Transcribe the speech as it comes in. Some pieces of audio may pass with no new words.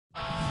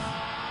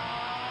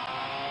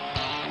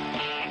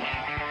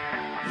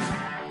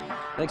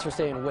Thanks for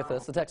staying with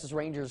us. The Texas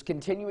Rangers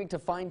continuing to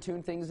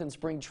fine-tune things in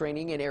spring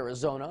training in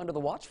Arizona under the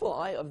watchful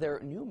eye of their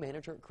new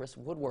manager, Chris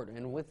Woodward.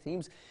 And with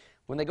teams,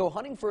 when they go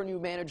hunting for a new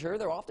manager,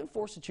 they're often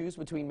forced to choose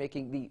between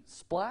making the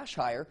splash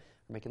hire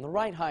or making the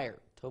right hire.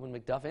 Tobin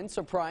McDuffin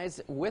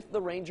surprised with the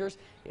Rangers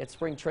at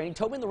spring training.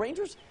 Tobin, the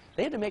Rangers,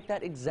 they had to make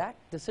that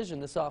exact decision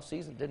this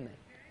offseason, didn't they?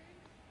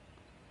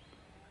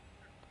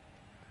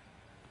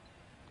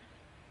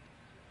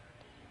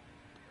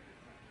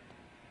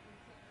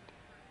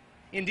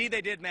 Indeed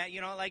they did, Matt. You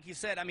know, like you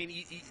said, I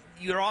mean,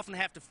 you often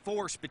have to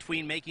force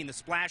between making the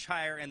splash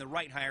hire and the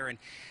right hire. And,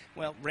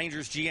 well,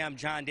 Rangers GM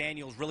John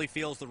Daniels really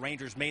feels the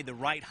Rangers made the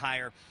right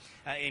hire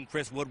in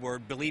Chris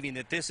Woodward, believing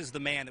that this is the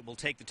man that will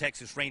take the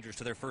Texas Rangers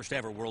to their first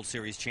ever World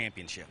Series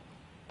championship.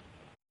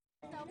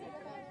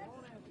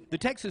 The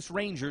Texas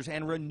Rangers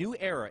enter a new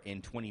era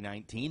in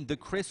 2019, the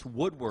Chris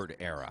Woodward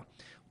era.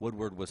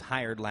 Woodward was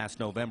hired last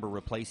November,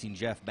 replacing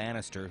Jeff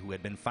Bannister, who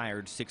had been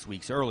fired 6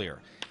 weeks earlier.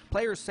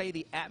 Players say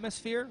the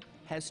atmosphere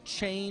has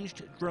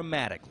changed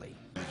dramatically.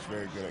 He's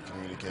very good at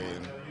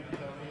communicating,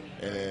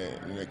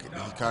 and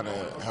he kind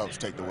of helps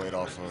take the weight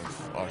off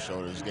of our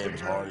shoulders. This game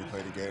is hard. He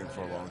played the game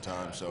for a long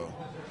time, so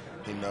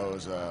he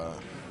knows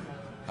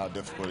how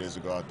difficult it is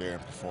to go out there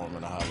and perform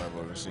at a high level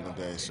every single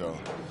day. So,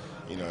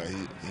 you know,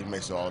 he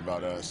makes it all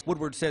about us.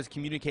 Woodward says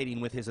communicating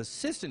with his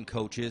assistant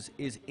coaches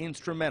is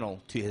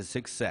instrumental to his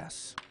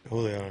success.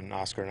 Julio and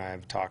Oscar and I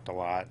have talked a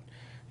lot,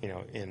 you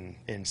know,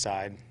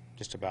 inside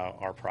just about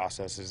our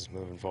processes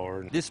moving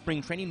forward. This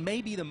spring training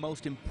may be the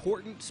most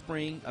important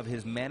spring of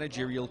his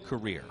managerial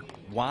career.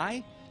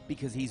 Why?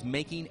 Because he's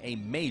making a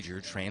major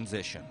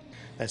transition.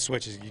 That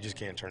switch is, you just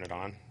can't turn it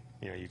on.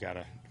 You know, you got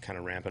to kind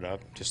of ramp it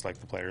up, just like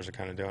the players are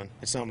kind of doing.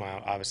 It's something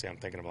obviously I'm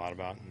thinking a lot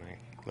about, and I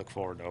look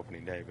forward to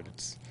opening day, but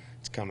it's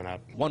coming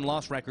up.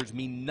 One-loss records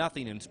mean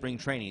nothing in spring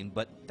training,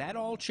 but that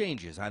all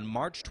changes on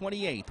March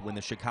 28th when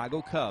the Chicago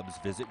Cubs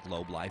visit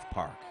Globe Life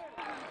Park.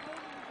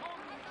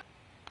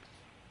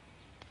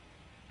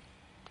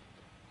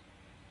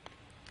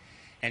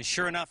 And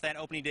sure enough, that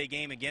opening day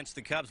game against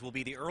the Cubs will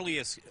be the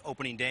earliest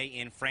opening day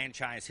in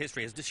franchise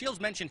history. As DeShields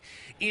mentioned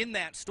in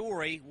that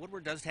story,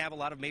 Woodward does have a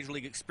lot of Major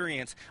League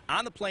experience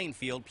on the playing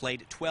field,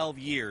 played 12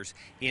 years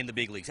in the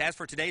big leagues. As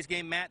for today's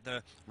game, Matt,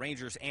 the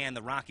Rangers and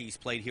the Rockies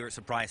played here at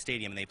Surprise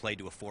Stadium, and they played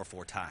to a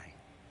 4-4 tie.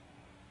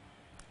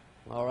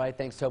 All right,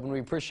 thanks, Tobin.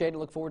 We appreciate it.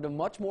 Look forward to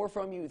much more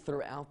from you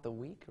throughout the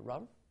week.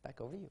 Robert, back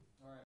over to you.